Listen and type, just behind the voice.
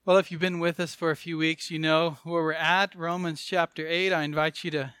Well, if you've been with us for a few weeks, you know where we're at, Romans chapter 8. I invite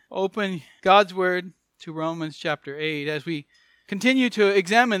you to open God's Word to Romans chapter 8 as we continue to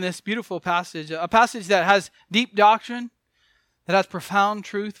examine this beautiful passage, a passage that has deep doctrine, that has profound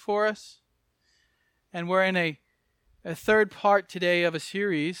truth for us. And we're in a third part today of a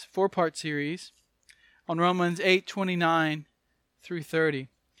series, four-part series, on Romans 8:29 through 30.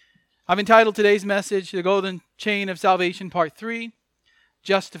 I've entitled today's message, The Golden Chain of Salvation, Part 3,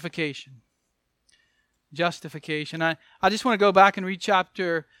 Justification. Justification. I just want to go back and read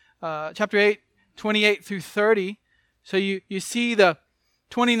chapter 8, 28 through 30. So you see the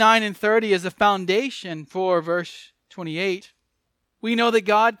 29 and 30 as the foundation for verse 28. We know that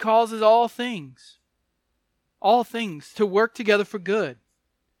God causes all things to work together for good,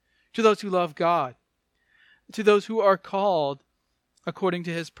 to those who love God, to those who are called according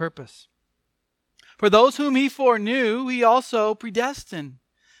to His purpose. For those whom He foreknew, He also predestined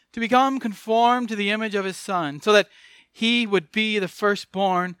to become conformed to the image of His Son, so that He would be the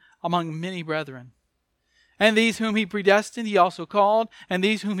firstborn among many brethren. And these whom He predestined, He also called. And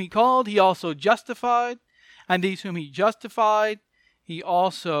these whom He called, He also justified. And these whom He justified, He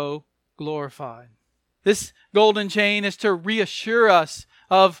also glorified. This golden chain is to reassure us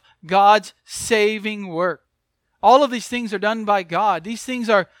of God's saving work. All of these things are done by God. These things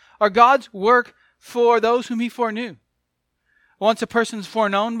are God's work for those whom He foreknew. Once a person's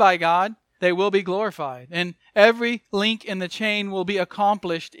foreknown by God, they will be glorified. And every link in the chain will be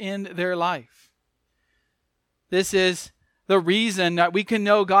accomplished in their life. This is the reason that we can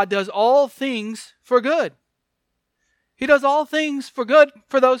know God does all things for good. He does all things for good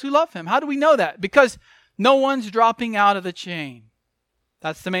for those who love Him. How do we know that? Because no one's dropping out of the chain.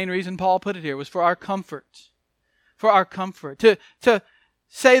 That's the main reason Paul put it here, was for our comfort. For our comfort. To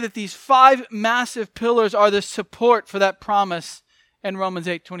say that these 5 massive pillars are the support for that promise in Romans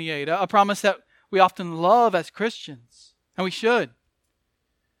 8:28. A promise that we often love as Christians. And we should.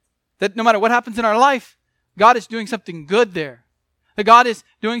 That no matter what happens in our life, God is doing something good there. That God is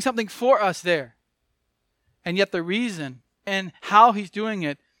doing something for us there. And yet the reason and how He's doing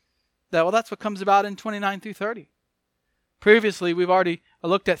it, that's what comes about in 29 through 30. Previously, we've already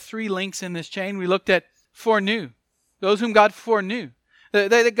looked at 3 links in this chain. We looked at foreknew. Those whom God foreknew.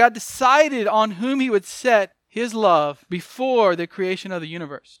 That God decided on whom He would set His love before the creation of the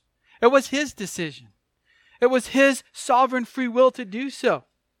universe. It was His decision. It was His sovereign free will to do so.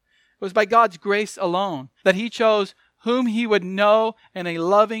 It was by God's grace alone that He chose whom He would know in a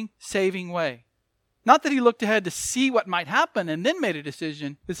loving, saving way. Not that He looked ahead to see what might happen and then made a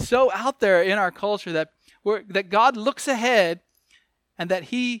decision. It's so out there in our culture that God looks ahead and that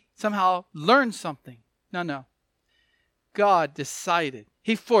He somehow learns something. No. God decided.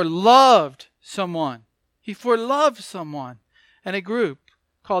 He foreloved someone. He foreloved someone and a group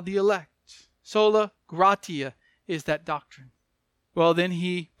called the elect. Sola gratia is that doctrine. Well, then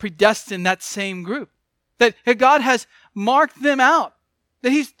He predestined that same group. That God has marked them out.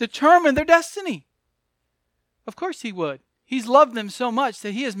 That He's determined their destiny. Of course He would. He's loved them so much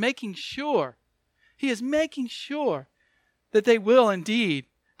that He is making sure. He is making sure that they will indeed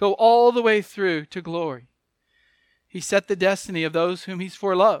go all the way through to glory. He set the destiny of those whom He's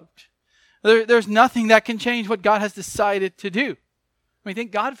foreloved. There's nothing that can change what God has decided to do. I mean,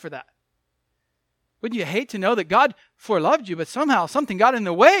 thank God for that. Wouldn't you hate to know that God foreloved you, but somehow something got in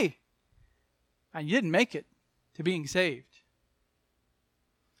the way and you didn't make it to being saved?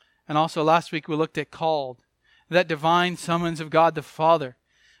 And also last week we looked at called, that divine summons of God the Father,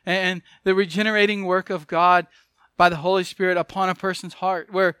 and the regenerating work of God by the Holy Spirit upon a person's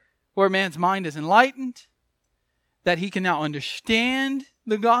heart, where man's mind is enlightened, that he can now understand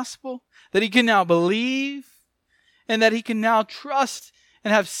the gospel, that he can now believe, and that he can now trust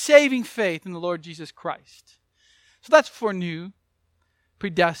and have saving faith in the Lord Jesus Christ. So that's foreknew,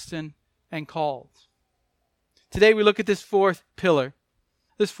 predestined, and called. Today we look at this fourth pillar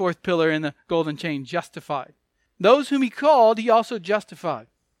in the golden chain, justified. Those whom He called, He also justified.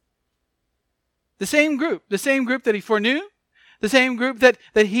 The same group that He foreknew, the same group that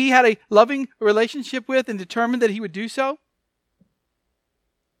He had a loving relationship with and determined that He would do so,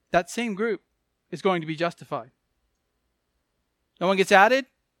 that same group is going to be justified. No one gets added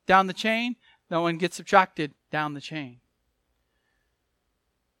down the chain. No one gets subtracted down the chain.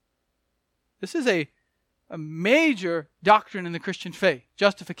 This is a major doctrine in the Christian faith,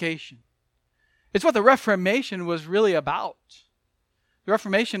 justification. It's what the Reformation was really about. The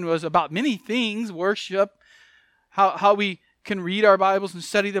Reformation was about many things, worship, how we can read our Bibles and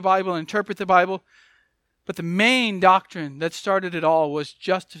study the Bible and interpret the Bible. But the main doctrine that started it all was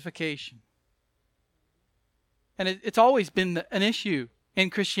justification. And it's always been an issue in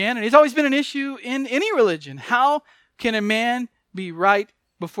Christianity. It's always been an issue in any religion. How can a man be right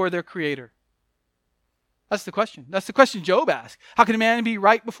before their Creator? That's the question. That's the question Job asked. How can a man be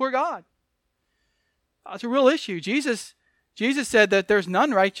right before God? It's a real issue. Jesus said that there's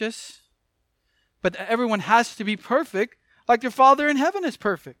none righteous, but everyone has to be perfect like their Father in heaven is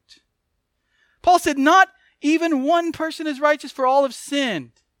perfect. Paul said not even one person is righteous, for all have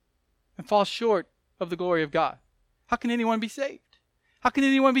sinned and fall short of the glory of God. How can anyone be saved? How can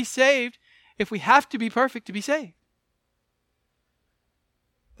anyone be saved if we have to be perfect to be saved?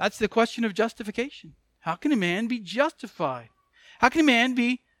 That's the question of justification. How can a man be justified? How can a man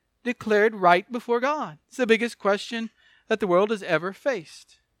be declared right before God? It's the biggest question that the world has ever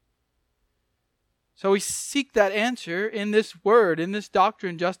faced. So we seek that answer in this word, in this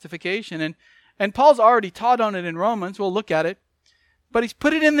doctrine, justification. And Paul's already taught on it in Romans. We'll look at it. But he's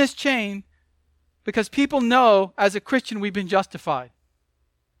put it in this chain because people know as a Christian we've been justified.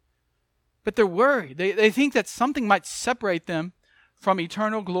 But they're worried. They think that something might separate them from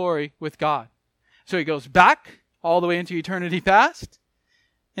eternal glory with God. So he goes back all the way into eternity past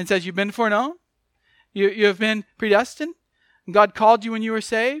and says, you've been foreknown. You have been predestined. God called you when you were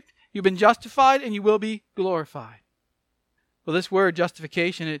saved. You've been justified and you will be glorified. Well, this word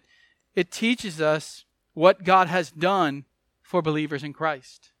justification, it teaches us what God has done for believers in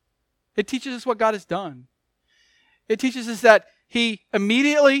Christ. It teaches us what God has done. It teaches us that He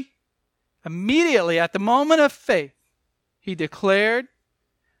immediately at the moment of faith, He declared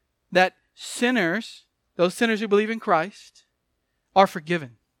that sinners, those sinners who believe in Christ, are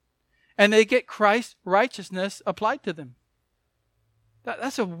forgiven. And they get Christ's righteousness applied to them.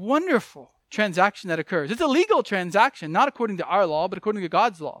 That's a wonderful transaction that occurs. It's a legal transaction, not according to our law, but according to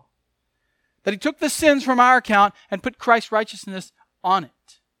God's law. That He took the sins from our account and put Christ's righteousness on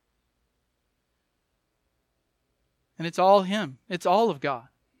it. And it's all Him. It's all of God.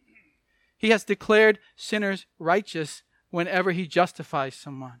 He has declared sinners righteous whenever He justifies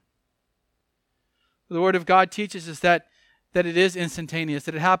someone. The Word of God teaches us that it is instantaneous,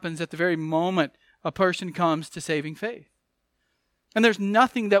 that it happens at the very moment a person comes to saving faith. And there's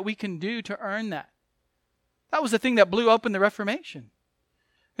nothing that we can do to earn that. That was the thing that blew open the Reformation.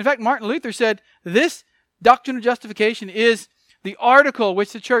 In fact, Martin Luther said, this doctrine of justification is the article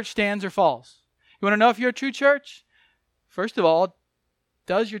which the church stands or falls. You want to know if you're a true church? First of all,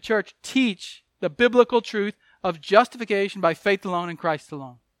 does your church teach the biblical truth of justification by faith alone in Christ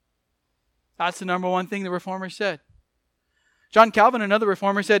alone? That's the number one thing the Reformers said. John Calvin, another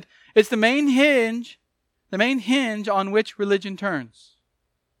Reformer, said, it's the main hinge on which religion turns.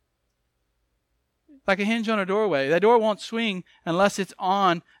 Like a hinge on a doorway. That door won't swing unless it's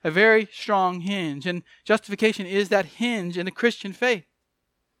on a very strong hinge. And justification is that hinge in the Christian faith.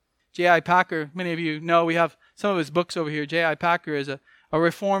 J.I. Packer, many of you know, we have some of his books over here. J.I. Packer is a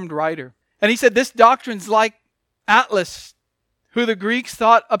Reformed writer. And he said this doctrine's like Atlas, who the Greeks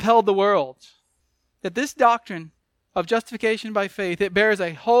thought upheld the world. That this doctrine of justification by faith, it bears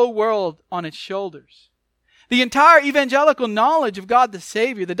a whole world on its shoulders. The entire evangelical knowledge of God the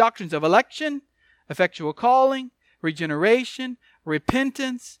Savior, the doctrines of election, effectual calling, regeneration,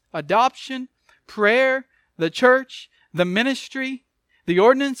 repentance, adoption, prayer, the church, the ministry, the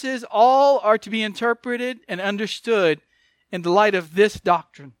ordinances, all are to be interpreted and understood in the light of this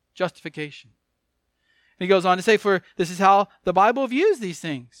doctrine, justification. And he goes on to say, for this is how the Bible views these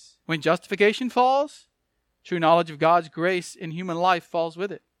things. When justification falls, true knowledge of God's grace in human life falls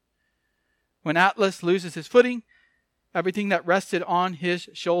with it. When Atlas loses his footing, everything that rested on his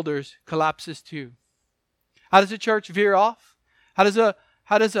shoulders collapses too. How does a church veer off? How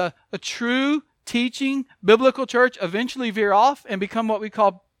does a true teaching biblical church eventually veer off and become what we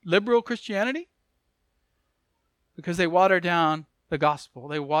call liberal Christianity? Because they water down the gospel.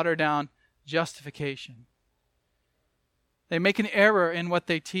 They water down justification. They make an error in what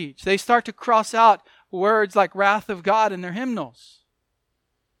they teach. They start to cross out words like wrath of God in their hymnals.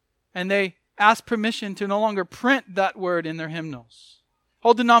 And they ask permission to no longer print that word in their hymnals.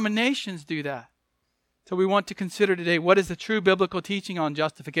 Whole denominations do that. So we want to consider today, what is the true biblical teaching on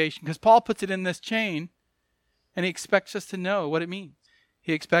justification? Because Paul puts it in this chain, and he expects us to know what it means.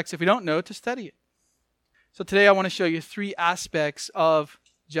 He expects, if we don't know, to study it. So today I want to show you three aspects of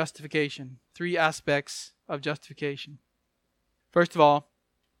justification. Three aspects of justification. First of all,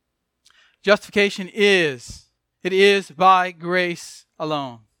 justification is by grace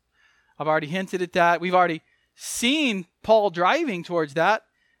alone. I've already hinted at that. We've already seen Paul driving towards that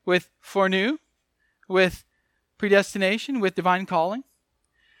with foreknew, with predestination, with divine calling.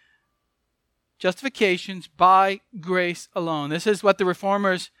 Justification's by grace alone. This is what the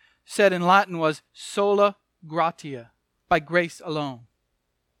Reformers said in Latin was sola gratia, by grace alone.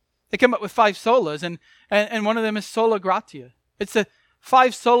 They come up with 5 solas, and one of them is sola gratia. It's the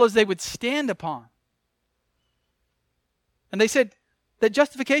 5 solas they would stand upon. And they said that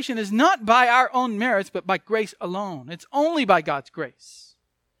justification is not by our own merits, but by grace alone. It's only by God's grace.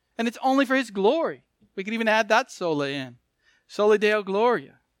 And it's only for His glory. We could even add that sola in. Sola Deo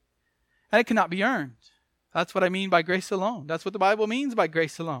Gloria. And it cannot be earned. That's what I mean by grace alone. That's what the Bible means by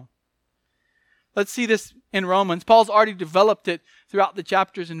grace alone. Let's see this in Romans. Paul's already developed it throughout the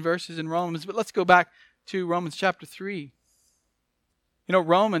chapters and verses in Romans, but let's go back to Romans chapter 3. You know,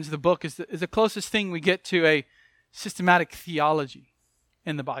 Romans, the book, is the closest thing we get to a systematic theology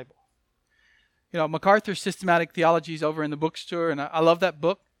in the Bible. You know, MacArthur's Systematic Theology is over in the bookstore, and I love that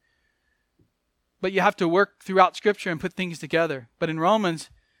book. But you have to work throughout Scripture and put things together. But in Romans,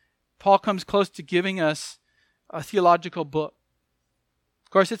 Paul comes close to giving us a theological book.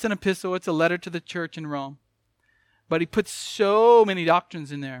 Of course, it's an epistle. It's a letter to the church in Rome. But he puts so many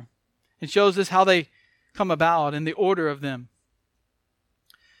doctrines in there and shows us how they come about and the order of them,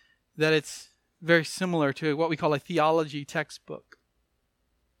 that it's very similar to what we call a theology textbook.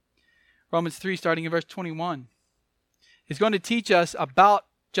 Romans 3, starting in verse 21. He's going to teach us about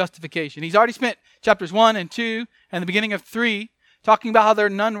justification. He's already spent chapters 1 and 2 and the beginning of 3 talking about how there are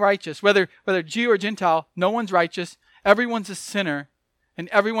none righteous. Whether Jew or Gentile, no one's righteous. Everyone's a sinner. And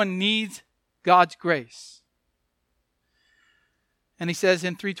everyone needs God's grace. And he says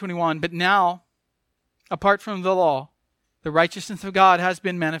in 3:21, but now, apart from the law, the righteousness of God has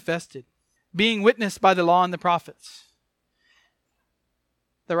been manifested, being witnessed by the law and the prophets.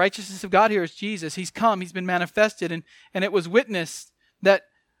 The righteousness of God here is Jesus. He's come, He's been manifested, and it was witnessed that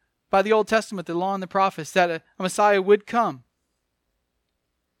by the Old Testament, the law and the prophets, that a Messiah would come.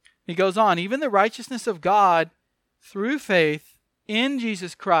 He goes on, even the righteousness of God through faith in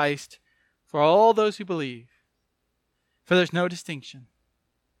Jesus Christ for all those who believe. For there's no distinction.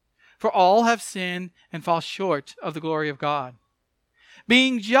 For all have sinned and fall short of the glory of God,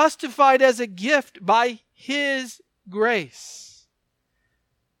 being justified as a gift by His grace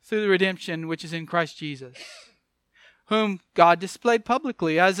through the redemption which is in Christ Jesus, whom God displayed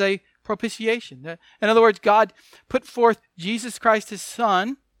publicly as a propitiation. In other words, God put forth Jesus Christ, His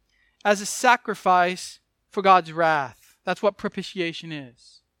Son, as a sacrifice for God's wrath. That's what propitiation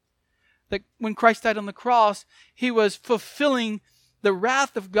is. That when Christ died on the cross, He was fulfilling the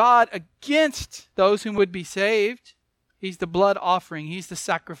wrath of God against those who would be saved. He's the blood offering. He's the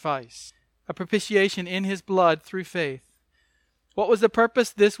sacrifice. A propitiation in His blood through faith. What was the purpose?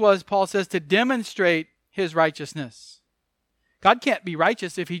 This was, Paul says, to demonstrate His righteousness. God can't be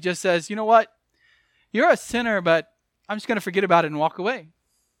righteous if He just says, you know what? You're a sinner, but I'm just going to forget about it and walk away.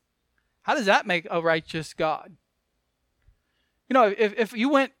 How does that make a righteous God? You know, if you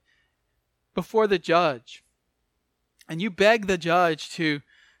went before the judge and you begged the judge to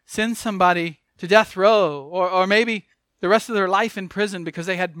send somebody to death row or maybe the rest of their life in prison because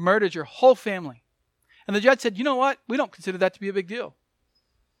they had murdered your whole family, and the judge said, you know what? We don't consider that to be a big deal.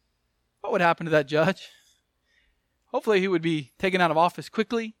 What would happen to that judge? Hopefully he would be taken out of office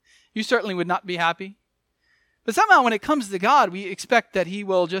quickly. You certainly would not be happy. But somehow when it comes to God, we expect that He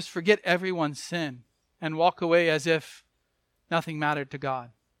will just forget everyone's sin and walk away as if nothing mattered to God.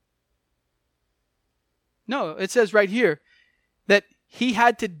 No, it says right here that He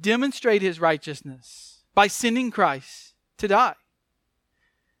had to demonstrate His righteousness by sending Christ to die.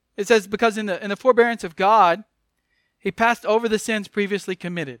 It says because in the forbearance of God, He passed over the sins previously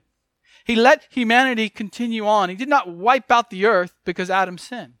committed. He let humanity continue on. He did not wipe out the earth because Adam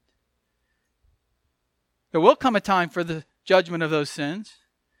sinned. There will come a time for the judgment of those sins,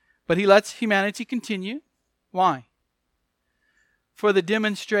 but He lets humanity continue. Why? For the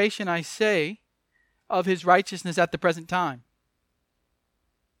demonstration, I say, of His righteousness at the present time.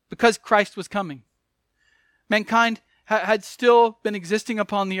 Because Christ was coming. Mankind had still been existing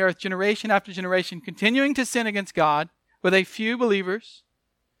upon the earth generation after generation, continuing to sin against God with a few believers.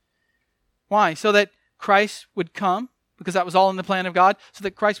 Why? So that Christ would come, because that was all in the plan of God, so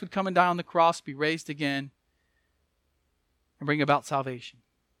that Christ would come and die on the cross, be raised again, and bring about salvation.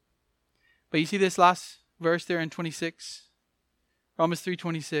 But you see this last verse there in 26? Romans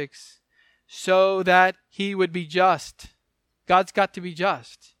 3:26. So that He would be just. God's got to be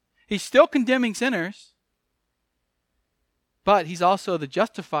just. He's still condemning sinners, but He's also the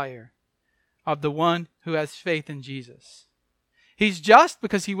justifier of the one who has faith in Jesus. He's just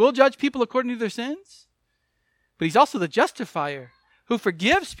because He will judge people according to their sins, but He's also the justifier who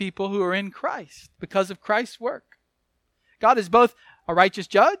forgives people who are in Christ because of Christ's work. God is both a righteous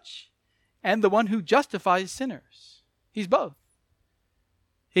judge and the one who justifies sinners. He's both.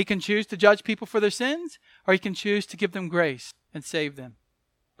 He can choose to judge people for their sins, or He can choose to give them grace and save them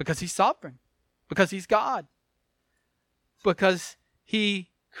Because He's sovereign. Because He's God. Because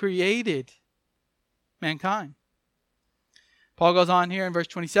He created mankind. Paul goes on here in verse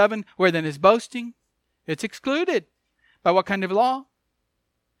 27, where then is boasting? It's excluded. By what kind of law?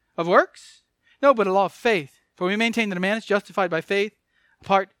 Of works? No, but a law of faith. For we maintain that a man is justified by faith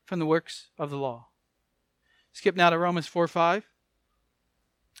apart from the works of the law. Skip now to Romans 4:5.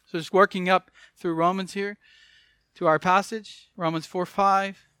 So just working up through Romans here to our passage, Romans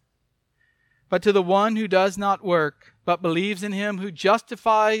 4:5. But to the one who does not work, but believes in Him who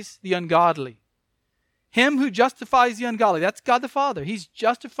justifies the ungodly. Him who justifies the ungodly. That's God the Father. He's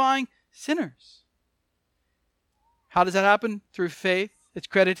justifying sinners. How does that happen? Through faith. It's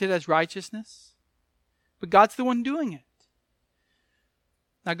credited as righteousness. But God's the one doing it.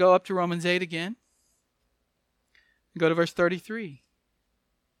 Now go up to Romans 8 again. Go to verse 33.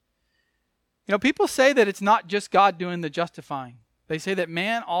 You know, people say that it's not just God doing the justifying. They say that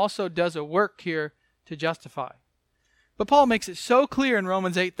man also does a work here to justify. But Paul makes it so clear in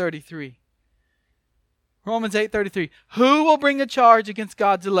Romans 8:33. Romans 8:33. Who will bring a charge against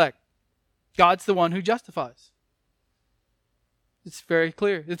God's elect? God's the one who justifies. It's very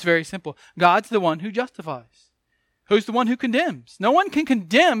clear. It's very simple. God's the one who justifies. Who's the one who condemns? No one can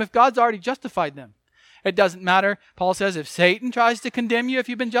condemn if God's already justified them. It doesn't matter, Paul says, if Satan tries to condemn you if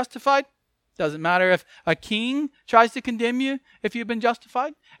you've been justified. It doesn't matter if a king tries to condemn you if you've been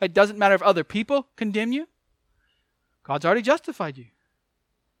justified. It doesn't matter if other people condemn you. God's already justified you.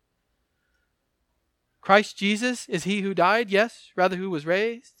 Christ Jesus is He who died, yes, rather who was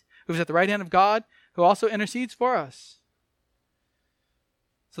raised, who is at the right hand of God, who also intercedes for us.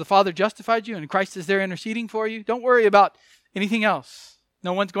 So the Father justified you and Christ is there interceding for you. Don't worry about anything else.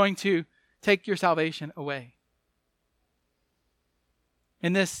 No one's going to take your salvation away.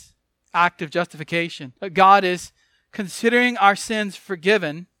 In this act of justification, God is considering our sins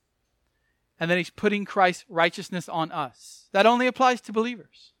forgiven, and then He's putting Christ's righteousness on us. That only applies to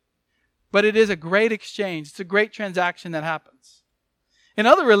believers. But it is a great exchange. It's a great transaction that happens. In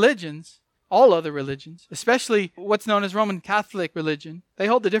other religions, all other religions, especially what's known as Roman Catholic religion, they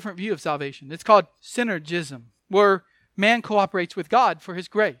hold a different view of salvation. It's called synergism, where man cooperates with God for His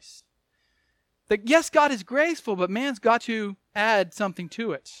grace. That yes, God is graceful, but man's got to add something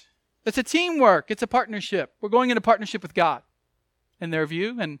to it. It's a teamwork. It's a partnership. We're going into partnership with God in their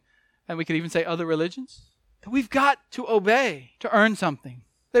view, and we could even say other religions. That we've got to obey to earn something.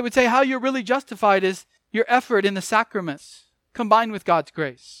 They would say how you're really justified is your effort in the sacraments combined with God's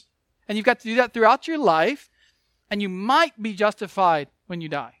grace. And you've got to do that throughout your life, and you might be justified when you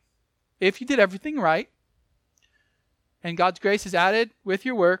die. If you did everything right, and God's grace is added with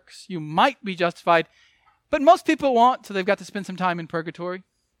your works, you might be justified. But most people won't, so they've got to spend some time in purgatory.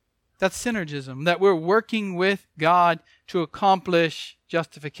 That's synergism, that we're working with God to accomplish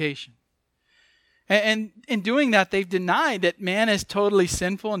justification. And in doing that, they've denied that man is totally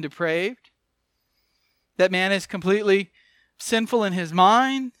sinful and depraved, that man is completely sinful in his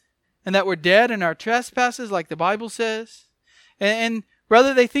mind, and that we're dead in our trespasses, like the Bible says. And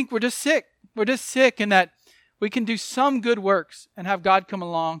rather, they think we're just sick. We're just sick, and that we can do some good works and have God come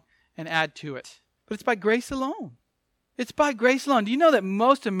along and add to it. But it's by grace alone. It's by grace alone. Do you know that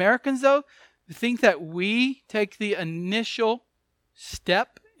most Americans, though, think that we take the initial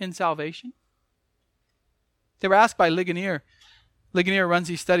step in salvation? They were asked by Ligonier. Ligonier runs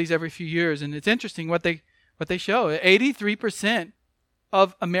these studies every few years, and it's interesting what they show. 83%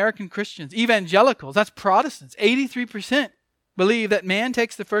 of American Christians, evangelicals, that's Protestants, 83% believe that man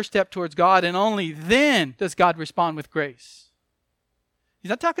takes the first step towards God, and only then does God respond with grace. He's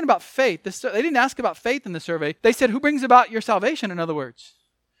not talking about faith. They didn't ask about faith in the survey. They said, who brings about your salvation, in other words?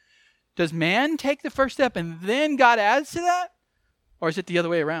 Does man take the first step and then God adds to that? Or is it the other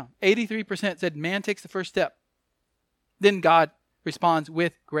way around? 83% said man takes the first step. Then God responds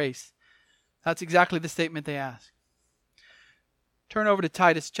with grace. That's exactly the statement they ask. Turn over to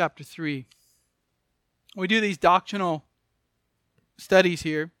Titus chapter 3. We do these doctrinal studies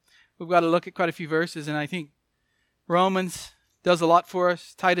here. We've got to look at quite a few verses, and I think Romans does a lot for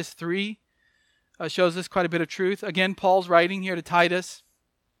us. Titus 3 shows us quite a bit of truth. Again, Paul's writing here to Titus.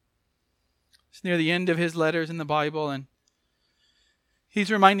 It's near the end of his letters in the Bible, and he's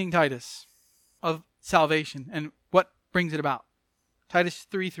reminding Titus of salvation and what brings it about. Titus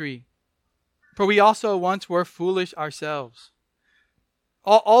 3:3. For we also once were foolish ourselves.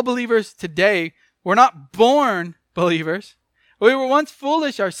 All believers today were not born believers. We were once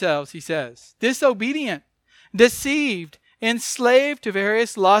foolish ourselves, he says, disobedient, deceived, enslaved to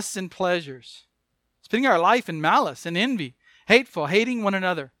various lusts and pleasures, spending our life in malice and envy, hateful, hating one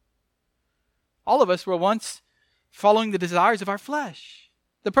another. All of us were once following the desires of our flesh.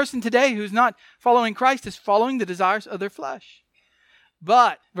 The person today who's not following Christ is following the desires of their flesh.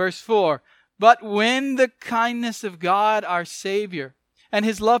 But, verse 4, but when the kindness of God our Savior and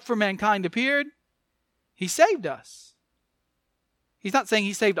His love for mankind appeared, He saved us. He's not saying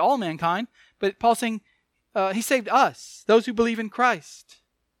He saved all mankind, but Paul's saying He saved us, those who believe in Christ.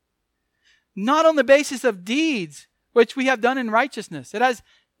 Not on the basis of deeds which we have done in righteousness. It has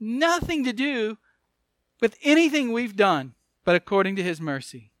nothing to do with anything we've done, but according to His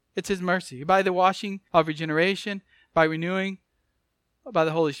mercy. It's His mercy. By the washing of regeneration, by renewing, by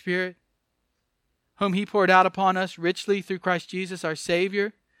the Holy Spirit, whom He poured out upon us richly through Christ Jesus our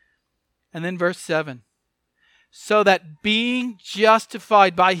Savior. And then verse 7. So that being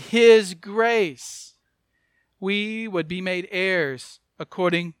justified by His grace, we would be made heirs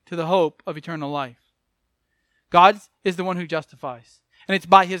according to the hope of eternal life. God is the one who justifies. And it's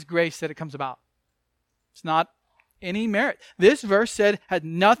by His grace that it comes about. It's not any merit. This verse said had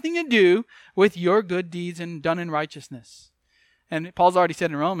nothing to do with your good deeds and done in righteousness. And Paul's already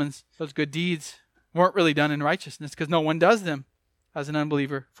said in Romans, those good deeds weren't really done in righteousness because no one does them as an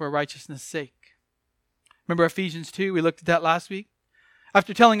unbeliever for righteousness' sake. Remember Ephesians 2? We looked at that last week.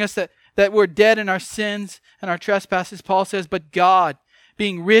 After telling us that we're dead in our sins and our trespasses, Paul says, but God,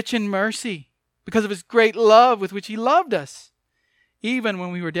 being rich in mercy, because of His great love with which He loved us, even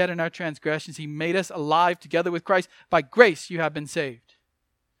when we were dead in our transgressions, He made us alive together with Christ. By grace you have been saved.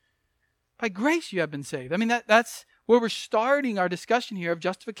 By grace you have been saved. I mean, that's where we're starting our discussion here of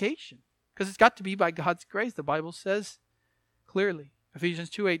justification. Because it's got to be by God's grace. The Bible says clearly. Ephesians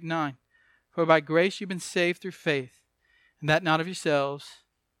 2, 8, 9. For by grace you've been saved through faith, and that not of yourselves.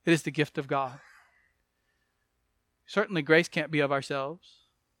 It is the gift of God. Certainly grace can't be of ourselves.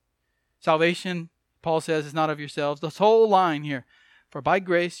 Salvation, Paul says, is not of yourselves. This whole line here. For by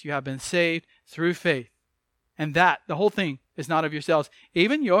grace you have been saved through faith. And that, the whole thing, is not of yourselves.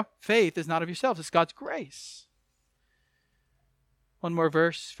 Even your faith is not of yourselves. It's God's grace. One more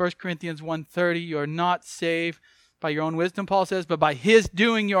verse, 1 Corinthians 1:30. You are not saved by your own wisdom, Paul says, but by His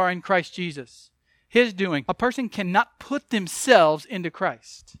doing you are in Christ Jesus. His doing. A person cannot put themselves into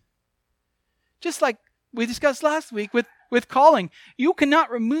Christ. Just like we discussed last week with calling. You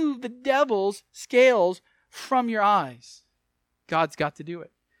cannot remove the devil's scales from your eyes. God's got to do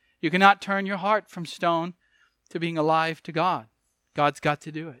it. You cannot turn your heart from stone to being alive to God. God's got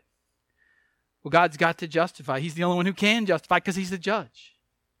to do it. Well, God's got to justify. He's the only one who can justify because He's the judge.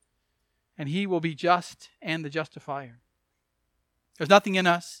 And He will be just and the justifier. There's nothing in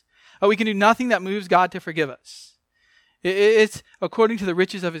us. We can do nothing that moves God to forgive us. It's according to the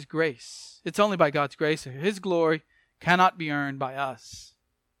riches of His grace. It's only by God's grace. His glory cannot be earned by us.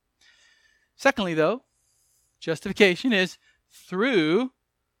 Secondly, though, justification is through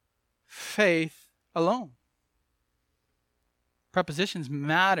faith alone. Prepositions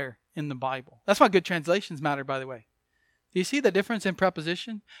matter in the Bible. That's why good translations matter, by the way. Do you see the difference in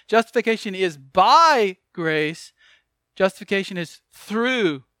preposition? Justification is by grace. Justification is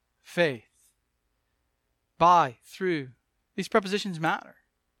through faith. By, through. These prepositions matter.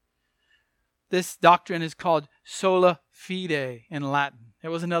 This doctrine is called sola fide in Latin. It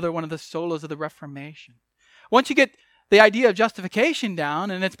was another one of the solas of the Reformation. Once you get the idea of justification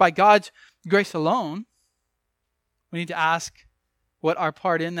down, and it's by God's grace alone, we need to ask what our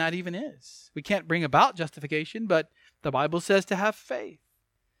part in that even is. We can't bring about justification, but the Bible says to have faith.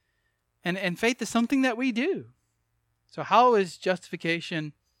 And faith is something that we do. So how is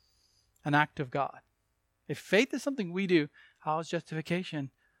justification an act of God? If faith is something we do, how is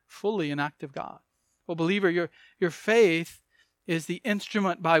justification fully an act of God? Well, believer, your faith is the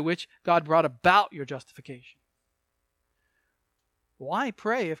instrument by which God brought about your justification. Why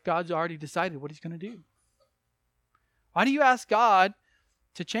pray if God's already decided what He's going to do? Why do you ask God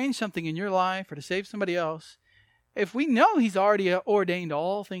to change something in your life or to save somebody else if we know He's already ordained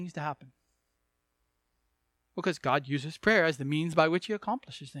all things to happen? Because God uses prayer as the means by which He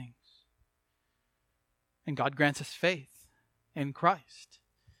accomplishes things. And God grants us faith in Christ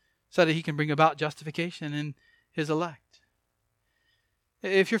so that He can bring about justification in His elect.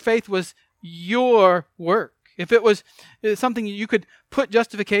 If your faith was your work, if it was something you could put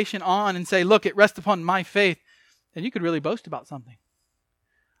justification on and say, look, it rests upon my faith, then you could really boast about something.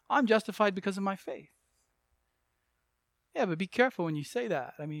 I'm justified because of my faith. Yeah, but be careful when you say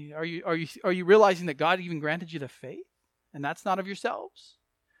that. I mean, are you realizing that God even granted you the faith, and that's not of yourselves?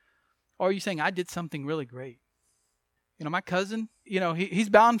 Or are you saying, I did something really great? You know, my cousin, he's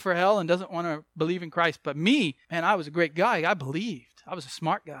bound for hell and doesn't want to believe in Christ. But me, man, I was a great guy. I believed. I was a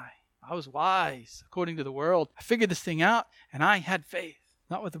smart guy. I was wise according to the world. I figured this thing out, and I had faith.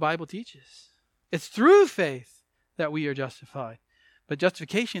 Not what the Bible teaches. It's through faith that we are justified. But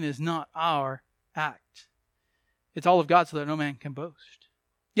justification is not our act. It's all of God so that no man can boast.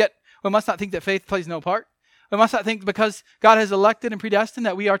 Yet, we must not think that faith plays no part. We must not think because God has elected and predestined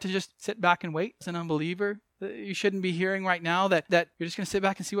that we are to just sit back and wait as an unbeliever. You shouldn't be hearing right now that you're just going to sit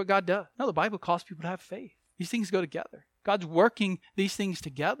back and see what God does. No, the Bible calls people to have faith. These things go together. God's working these things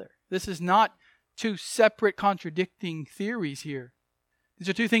together. This is not two separate contradicting theories here. These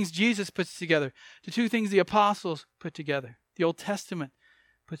are two things Jesus puts together. The two things the apostles put together. The Old Testament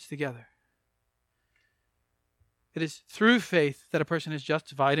puts together. It is through faith that a person is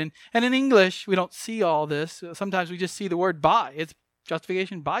justified. And in English, we don't see all this. Sometimes we just see the word by. It's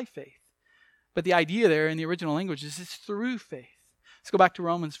justification by faith. But the idea there in the original language is it's through faith. Let's go back to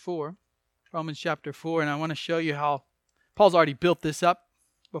Romans 4. Romans chapter 4. And I want to show you how Paul's already built this up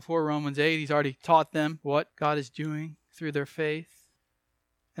before Romans 8. He's already taught them what God is doing through their faith.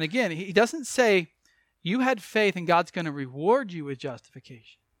 And again, he doesn't say, you had faith and God's going to reward you with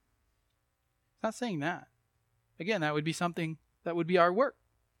justification. He's not saying that. Again, that would be something that would be our work.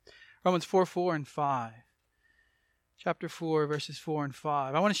 Romans 4 and 5. Chapter 4, verses 4 and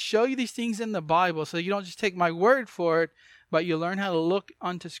 5. I want to show you these things in the Bible so you don't just take my word for it, but you learn how to look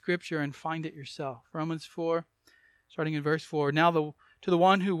unto Scripture and find it yourself. Romans 4, starting in verse 4. Now to the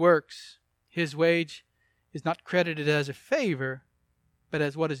one who works, his wage is not credited as a favor, but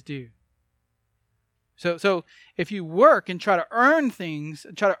as what is due. So if you work and try to earn things,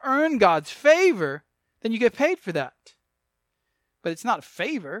 and try to earn God's favor, then you get paid for that. But it's not a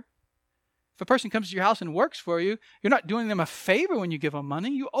favor. If a person comes to your house and works for you, you're not doing them a favor when you give them money.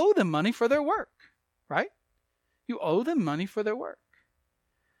 You owe them money for their work, right? You owe them money for their work.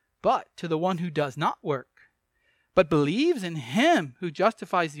 But to the one who does not work, but believes in him who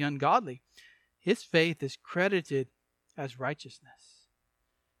justifies the ungodly, his faith is credited as righteousness.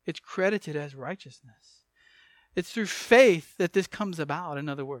 It's credited as righteousness. It's through faith that this comes about, in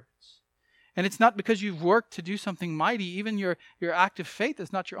other words. And it's not because you've worked to do something mighty. Even your act of faith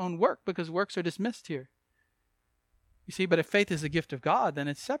is not your own work, because works are dismissed here. You see, but if faith is a gift of God, then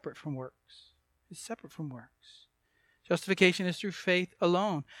it's separate from works. It's separate from works. Justification is through faith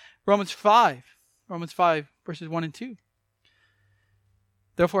alone. Romans 5, verses 1 and 2.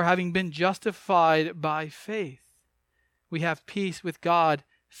 Therefore, having been justified by faith, we have peace with God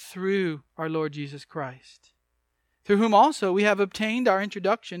through our Lord Jesus Christ, through whom also we have obtained our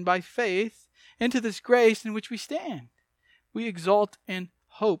introduction by faith into this grace in which we stand. We exult in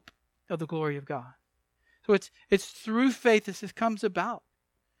hope of the glory of God. So it's through faith this comes about.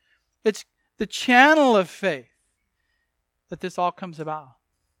 It's the channel of faith that this all comes about.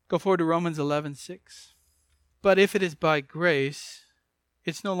 Go forward to Romans 11:6. But if it is by grace,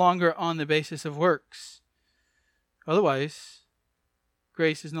 it's no longer on the basis of works. Otherwise,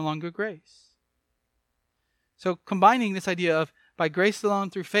 grace is no longer grace. So combining this idea of by grace alone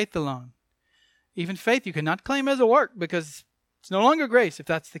through faith alone. Even faith you cannot claim as a work because it's no longer grace if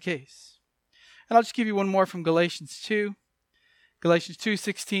that's the case. And I'll just give you one more from Galatians 2. Galatians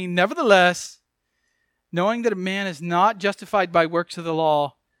 2:16. Nevertheless, knowing that a man is not justified by works of the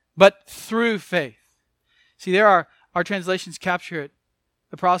law, but through faith. See, there our translations capture it,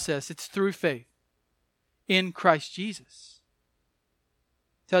 the process. It's through faith in Christ Jesus.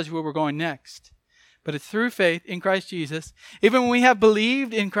 Tells you where we're going next. But it's through faith in Christ Jesus, even when we have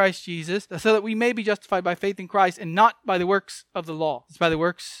believed in Christ Jesus, so that we may be justified by faith in Christ and not by the works of the law. It's by the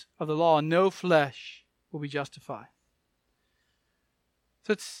works of the law, and no flesh will be justified.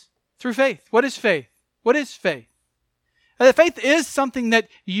 So it's through faith. What is faith? What is faith? Faith is something that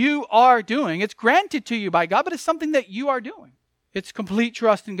you are doing. It's granted to you by God, but it's something that you are doing. It's complete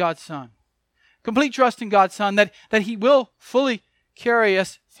trust in God's Son. Complete trust in God's Son that He will fully carry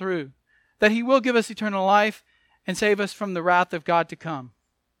us through. That He will give us eternal life and save us from the wrath of God to come.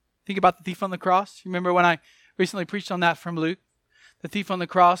 Think about the thief on the cross. Remember when I recently preached on that from Luke? The thief on the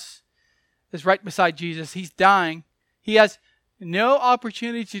cross is right beside Jesus. He's dying. He has no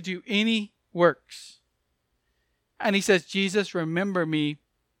opportunity to do any works. And he says, Jesus, remember me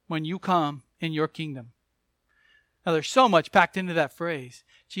when you come in your kingdom. Now there's so much packed into that phrase.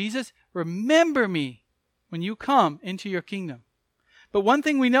 Jesus, remember me when you come into your kingdom. But one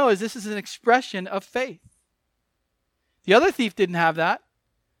thing we know is this is an expression of faith. The other thief didn't have that.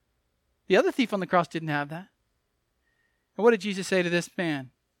 The other thief on the cross didn't have that. And what did Jesus say to this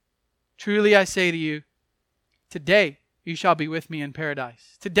man? Truly I say to you, today you shall be with me in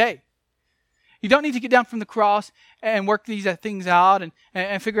paradise. Today. You don't need to get down from the cross and work these things out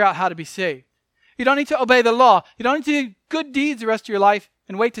and figure out how to be saved. You don't need to obey the law. You don't need to do good deeds the rest of your life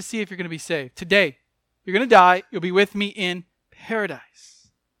and wait to see if you're going to be saved. Today, you're going to die. You'll be with me in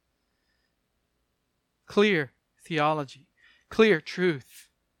paradise. Clear theology. clear truth.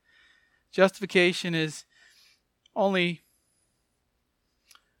 Justification is only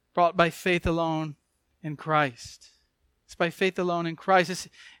brought by faith alone in Christ. It's by faith alone in Christ.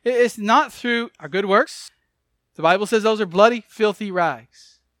 It's not through our good works. The Bible says those are bloody, filthy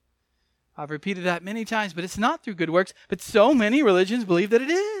rags. I've repeated that many times, but it's not through good works. But so many religions believe that it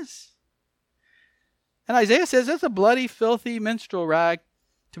is. And Isaiah says that's a bloody, filthy, menstrual rag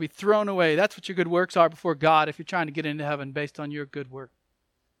to be thrown away. That's what your good works are before God if you're trying to get into heaven based on your good work.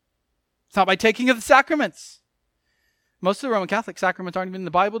 It's not by taking of the sacraments. Most of the Roman Catholic sacraments aren't even in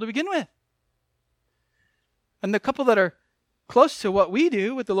the Bible to begin with. And the couple that are close to what we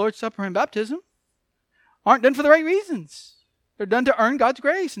do with the Lord's Supper and baptism aren't done for the right reasons. They're done to earn God's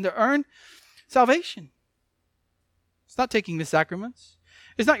grace and to earn salvation. It's not taking the sacraments.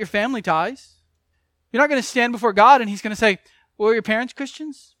 It's not your family ties. You're not going to stand before God and He's going to say, were your parents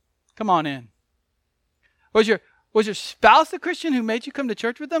Christians? Come on in. Was your spouse a Christian who made you come to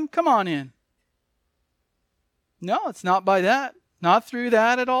church with them? Come on in. No, it's not by that. Not through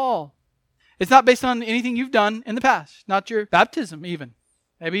that at all. It's not based on anything you've done in the past. Not your baptism even.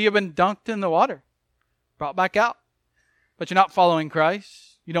 Maybe you've been dunked in the water, brought back out. But you're not following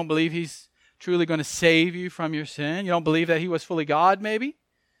Christ. You don't believe He's truly going to save you from your sin. You don't believe that He was fully God maybe.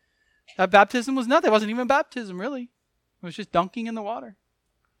 That baptism was nothing. It wasn't even baptism really. It was just dunking in the water.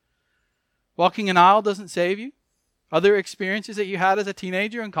 Walking an aisle doesn't save you. Other experiences that you had as a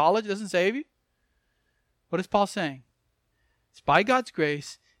teenager in college doesn't save you. What is Paul saying? It's by God's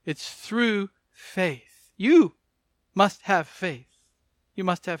grace. It's through faith. You must have faith. You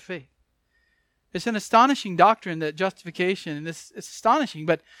must have faith. It's an astonishing doctrine that justification, and it's astonishing,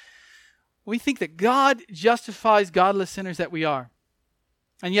 but we think that God justifies godless sinners that we are.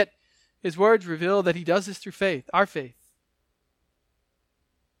 And yet, His words reveal that He does this through faith, our faith.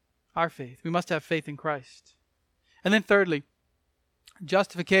 Our faith. We must have faith in Christ. And then thirdly,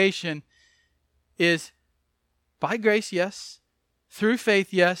 justification is by grace, yes. Through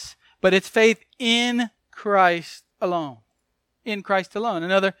faith, yes. But it's faith in Christ alone. In Christ alone.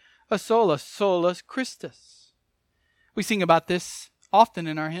 Another, a sola, solus Christus. We sing about this often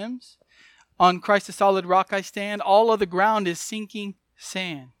in our hymns. On Christ the solid rock I stand. All of the ground is sinking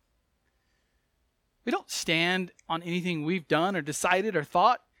sand. We don't stand on anything we've done or decided or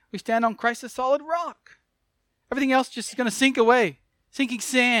thought. We stand on Christ the solid rock. Everything else just is going to sink away. Sinking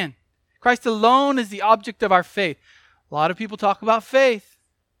sand. Christ alone is the object of our faith. A lot of people talk about faith,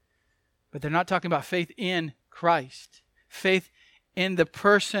 but they're not talking about faith in Christ. Faith in the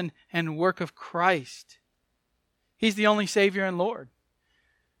person and work of Christ. He's the only Savior and Lord.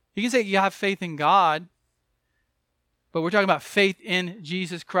 You can say you have faith in God, but we're talking about faith in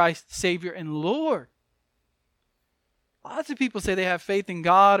Jesus Christ, Savior and Lord. Lots of people say they have faith in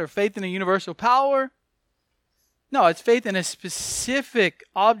God or faith in a universal power. No, it's faith in a specific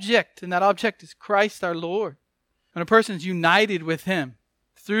object, and that object is Christ our Lord. When a person's united with Him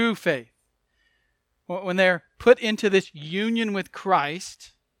through faith, when they're put into this union with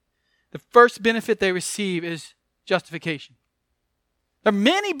Christ, the first benefit they receive is justification. There are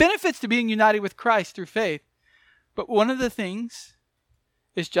many benefits to being united with Christ through faith, but one of the things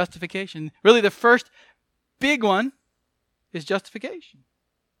is justification. Really, the first big one is justification.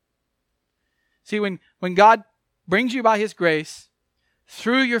 See, when God brings you by His grace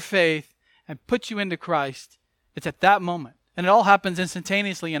through your faith and puts you into Christ, it's at that moment. And it all happens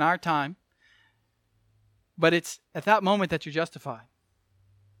instantaneously in our time. But it's at that moment that you're justified.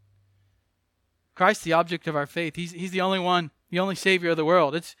 Christ, the object of our faith. He's the only one, the only Savior of the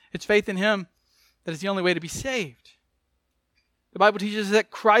world. It's faith in Him that is the only way to be saved. The Bible teaches us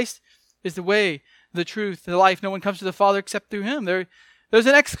that Christ is the way, the truth, the life. No one comes to the Father except through Him. There's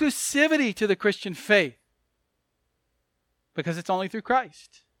an exclusivity to the Christian faith because it's only through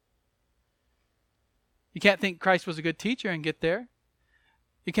Christ. You can't think Christ was a good teacher and get there.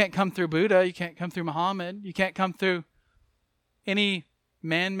 You can't come through Buddha. You can't come through Muhammad. You can't come through any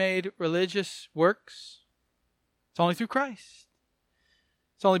man-made religious works. It's only through Christ.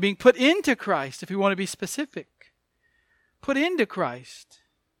 It's only being put into Christ, if we want to be specific. Put into Christ.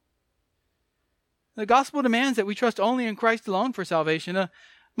 The gospel demands that we trust only in Christ alone for salvation.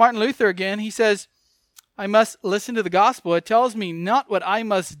 Martin Luther again, he says, I must listen to the gospel. It tells me not what I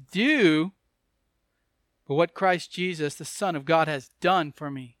must do, but what Christ Jesus, the Son of God, has done for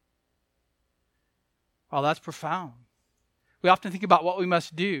me. Wow, that's profound. We often think about what we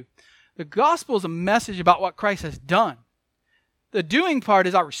must do. The gospel is a message about what Christ has done. The doing part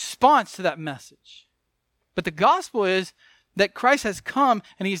is our response to that message. But the gospel is that Christ has come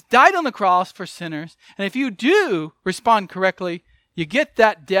and He's died on the cross for sinners. And if you do respond correctly, you get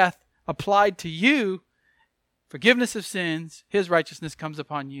that death applied to you forgiveness of sins, His righteousness comes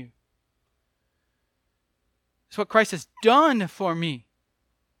upon you. It's what Christ has done for me,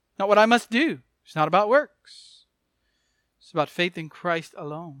 not what I must do. It's not about works. It's about faith in Christ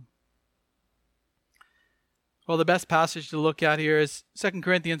alone. Well, the best passage to look at here is 2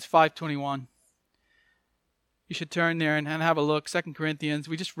 Corinthians 5:21. You should turn there and have a look. 2 Corinthians,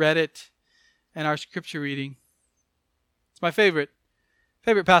 we just read it in our scripture reading. It's my favorite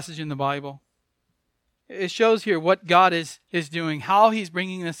passage in the Bible. It shows here what God is doing, how He's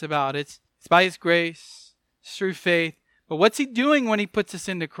bringing this about. It's by His grace, it's through faith. But what's He doing when He puts us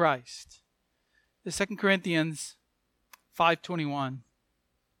into Christ? The 2 Corinthians 5:21.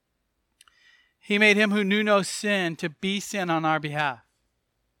 He made Him who knew no sin to be sin on our behalf,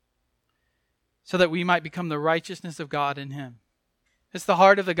 so that we might become the righteousness of God in Him. It's the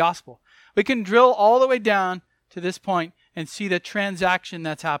heart of the gospel. We can drill all the way down to this point and see the transaction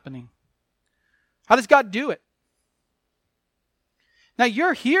that's happening. How does God do it? Now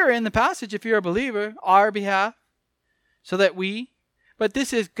you're here in the passage, if you're a believer, our behalf, so that we, but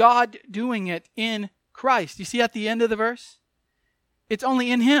this is God doing it in Christ. You see at the end of the verse? It's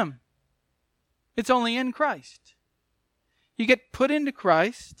only in Him. It's only in Christ. You get put into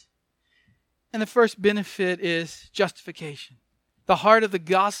Christ, and the first benefit is justification. The heart of the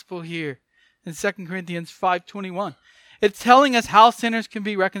gospel here in 2 Corinthians 5:21. It's telling us how sinners can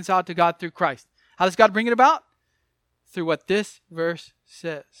be reconciled to God through Christ. How does God bring it about? Through what this verse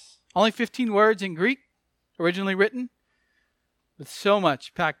says. Only 15 words in Greek, originally written, but so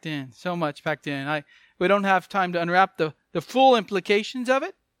much packed in, We don't have time to unwrap the full implications of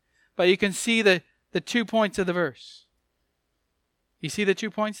it, but you can see the 2 points of the verse. You see the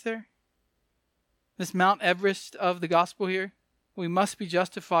 2 points there? This Mount Everest of the gospel here. We must be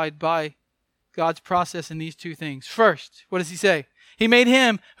justified by God's process in these 2 things. First, what does He say? He made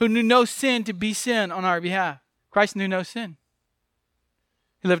Him who knew no sin to be sin on our behalf. Christ knew no sin.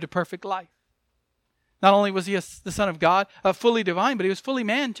 He lived a perfect life. Not only was He the Son of God, fully divine, but He was fully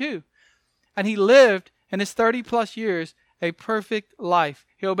man too. And He lived in His 30 plus years a perfect life.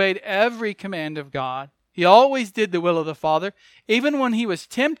 He obeyed every command of God. He always did the will of the Father. Even when He was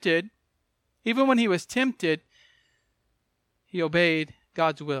tempted, He obeyed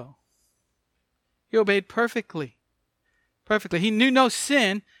God's will. He obeyed perfectly. He knew no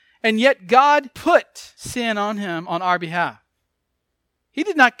sin, and yet God put sin on Him on our behalf. He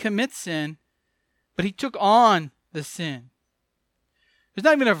did not commit sin, but He took on the sin. There's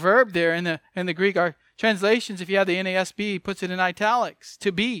not even a verb there in the Greek. Our translations, if you have the NASB, puts it in italics,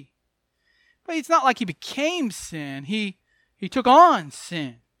 to be. But it's not like He became sin. He took on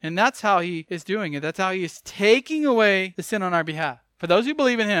sin. And that's how He is doing it. That's how He is taking away the sin on our behalf. For those who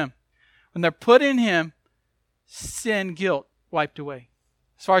believe in Him, when they're put in Him, sin, guilt, wiped away.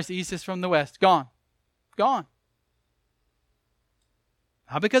 As far as the east is from the west, gone. Not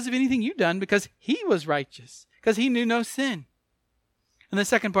because of anything you've done, because He was righteous, because He knew no sin. And the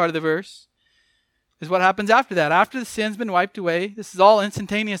second part of the verse is what happens after that. After the sin's been wiped away, this is all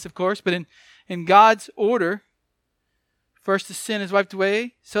instantaneous, of course, but in God's order, first the sin is wiped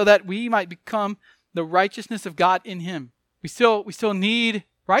away so that we might become the righteousness of God in Him. We still need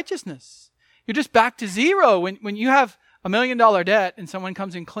righteousness. You're just back to zero. When you have $1 million debt and someone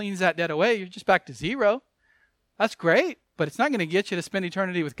comes and cleans that debt away, you're just back to zero. That's great, but it's not going to get you to spend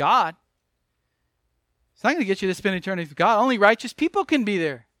eternity with God. It's not going to get you to spend eternity with God. Only righteous people can be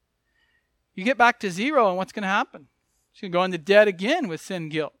there. You get back to zero, and what's going to happen? You're going to go into debt again with sin,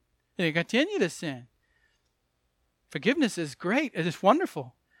 guilt. And you continue to sin. Forgiveness is great. It is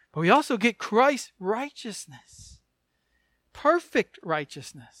wonderful. But we also get Christ's righteousness. Perfect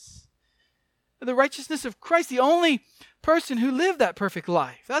righteousness. The righteousness of Christ, the only person who lived that perfect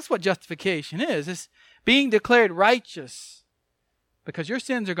life. That's what justification is. It's being declared righteous. Because your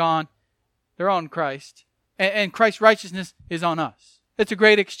sins are gone. They're on Christ. And Christ's righteousness is on us. It's a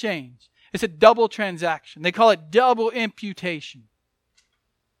great exchange. It's a double transaction. They call it double imputation.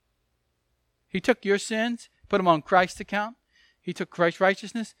 He took your sins, put them on Christ's account. He took Christ's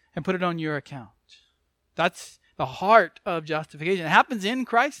righteousness and put it on your account. That's the heart of justification. It happens in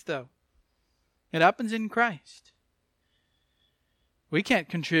Christ, though. It happens in Christ. We can't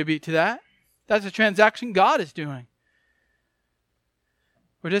contribute to that. That's a transaction God is doing.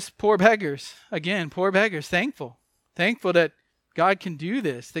 We're just poor beggars. Again, poor beggars. Thankful that God can do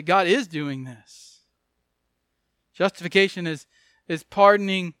this, that God is doing this. Justification is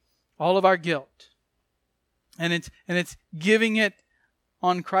pardoning all of our guilt. And it's giving it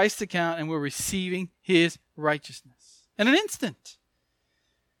on Christ's account, and we're receiving His righteousness. In an instant.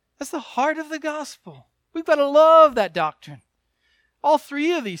 That's the heart of the gospel. We've got to love that doctrine. All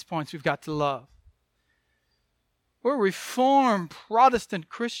 3 of these points we've got to love. We're Reformed Protestant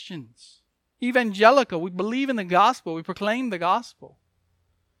Christians. Evangelical. We believe in the gospel. We proclaim the gospel.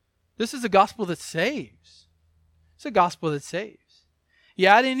 This is a gospel that saves. It's a gospel that saves. You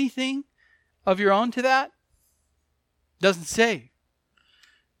add anything of your own to that, doesn't save.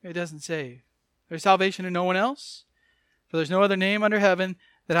 It doesn't save. There's salvation in no one else, for there's no other name under heaven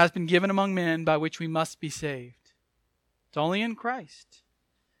that has been given among men by which we must be saved. It's only in Christ.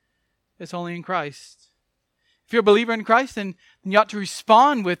 It's only in Christ. If you're a believer in Christ, then you ought to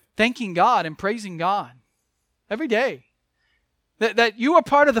respond with thanking God and praising God every day. That you are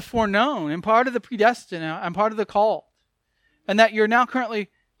part of the foreknown and part of the predestined and part of the called. And that you're now currently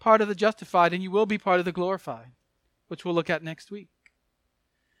part of the justified and you will be part of the glorified, which we'll look at next week.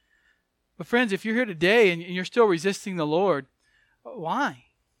 But friends, if you're here today and you're still resisting the Lord, why?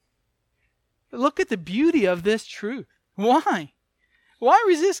 Look at the beauty of this truth. Why? Why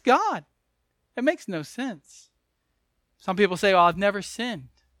resist God? It makes no sense. Some people say, well, I've never sinned.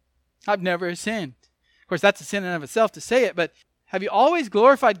 I've never sinned. Of course, that's a sin in and of itself to say it, but have you always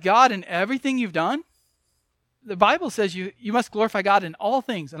glorified God in everything you've done? The Bible says you must glorify God in all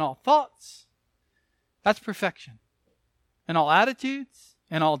things, in all thoughts. That's perfection. In all attitudes,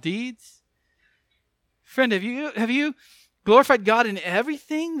 in all deeds. Friend, have you glorified God in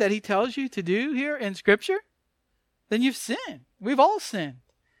everything that He tells you to do here in Scripture? Then you've sinned. We've all sinned.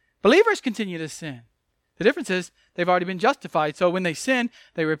 Believers continue to sin. The difference is they've already been justified. So when they sin,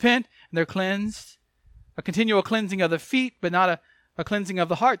 they repent and they're cleansed. A continual cleansing of the feet, but not a cleansing of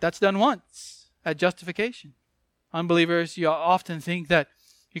the heart. That's done once at justification. Unbelievers, you often think that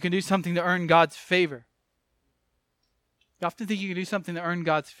you can do something to earn God's favor. You often think you can do something to earn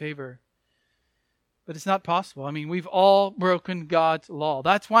God's favor. But it's not possible. I mean, we've all broken God's law.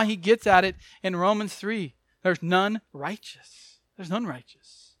 That's why He gets at it in Romans 3. There's none righteous. There's none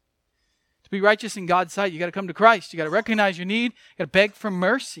righteous. To be righteous in God's sight, you got to come to Christ. You got to recognize your need. You got to beg for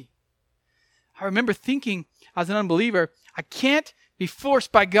mercy. I remember thinking as an unbeliever, I can't be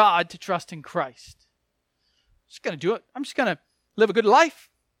forced by God to trust in Christ. I'm just going to do it. I'm just going to live a good life.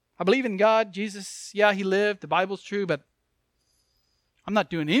 I believe in God. Jesus, yeah, He lived. The Bible's true, but I'm not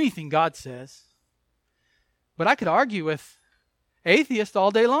doing anything God says. But I could argue with atheists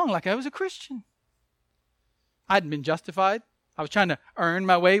all day long like I was a Christian. I hadn't been justified. I was trying to earn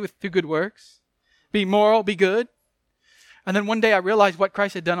my way through good works. Be moral, be good. And then one day I realized what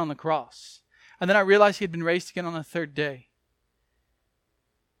Christ had done on the cross. And then I realized He had been raised again on the third day.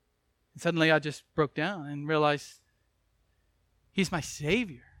 And suddenly I just broke down and realized He's my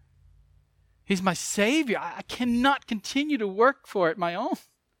Savior. He's my Savior. I cannot continue to work for it my own.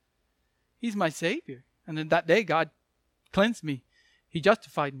 He's my Savior. And then that day God cleansed me. He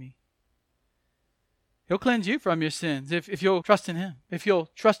justified me. He'll cleanse you from your sins if you'll trust in Him. If you'll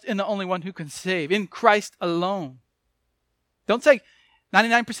trust in the only one who can save. In Christ alone. Don't say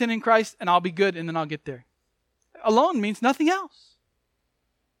 99% in Christ and I'll be good and then I'll get there. Alone means nothing else.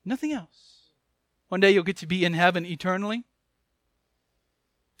 Nothing else. One day you'll get to be in heaven eternally.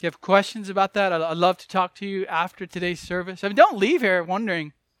 If you have questions about that, I'd love to talk to you after today's service. I mean, don't leave here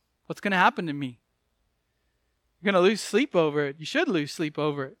wondering what's going to happen to me. You're going to lose sleep over it. You should lose sleep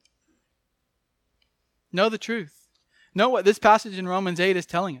over it. Know the truth. Know what this passage in Romans 8 is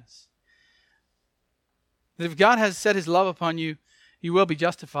telling us. That if God has set His love upon you, you will be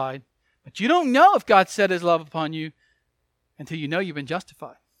justified. But you don't know if God set His love upon you until you know you've been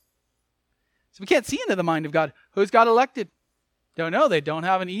justified. So we can't see into the mind of God. Who's God elected? Don't know. They don't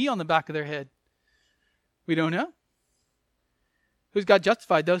have an E on the back of their head. We don't know. Who's God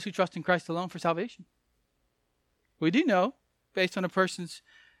justified? Those who trust in Christ alone for salvation. We do know, based on a person's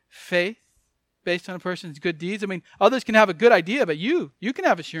faith, based on a person's good deeds. I mean, others can have a good idea, but you can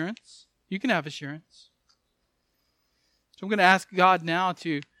have assurance. You can have assurance. So I'm going to ask God now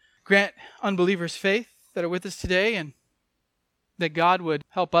to grant unbelievers faith that are with us today, and that God would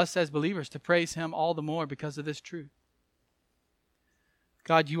help us as believers to praise Him all the more because of this truth.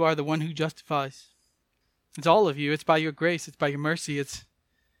 God, You are the one who justifies. It's all of You. It's by Your grace. It's by Your mercy. It's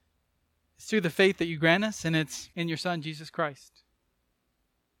through the faith that You grant us, and it's in Your Son, Jesus Christ.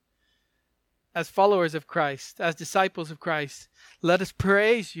 As followers of Christ, as disciples of Christ, let us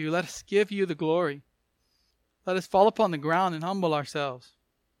praise You. Let us give You the glory. Let us fall upon the ground and humble ourselves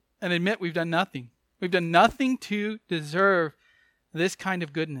and admit we've done nothing. We've done nothing to deserve this kind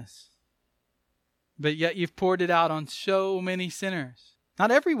of goodness. But yet You've poured it out on so many sinners. Not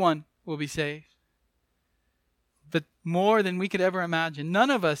everyone will be saved, but more than we could ever imagine. None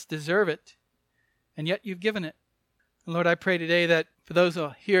of us deserve it, and yet You've given it. And Lord, I pray today that for those who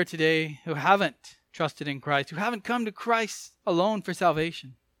are here today who haven't trusted in Christ, who haven't come to Christ alone for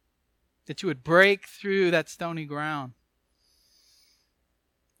salvation, that you would break through that stony ground,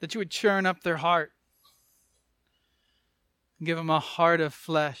 that you would churn up their heart and give them a heart of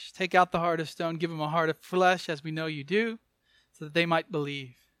flesh. Take out the heart of stone, give them a heart of flesh, as we know you do, so that they might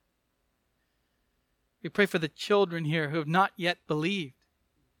believe. We pray for the children here who have not yet believed,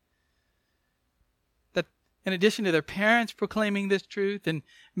 that in addition to their parents proclaiming this truth and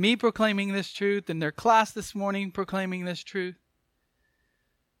me proclaiming this truth and their class this morning proclaiming this truth,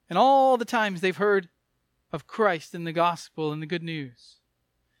 and all the times they've heard of Christ and the gospel and the good news,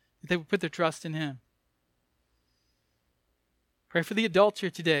 that they would put their trust in Him. Pray for the adults here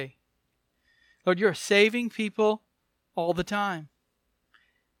today. Lord, you're saving people all the time.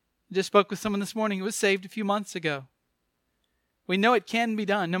 I just spoke with someone this morning who was saved a few months ago. We know it can be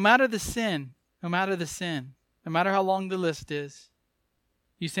done. No matter the sin, no matter how long the list is,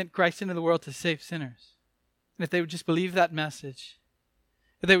 you sent Christ into the world to save sinners. And if they would just believe that message,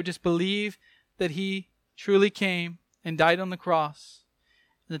 if they would just believe that He truly came and died on the cross,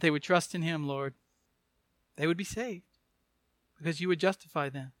 and that they would trust in Him, Lord, they would be saved because you would justify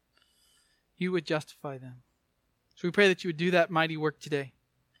them. You would justify them. So we pray that you would do that mighty work today.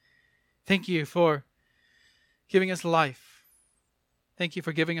 Thank you for giving us life. Thank you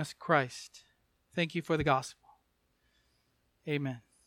for giving us Christ. Thank you for the gospel. Amen.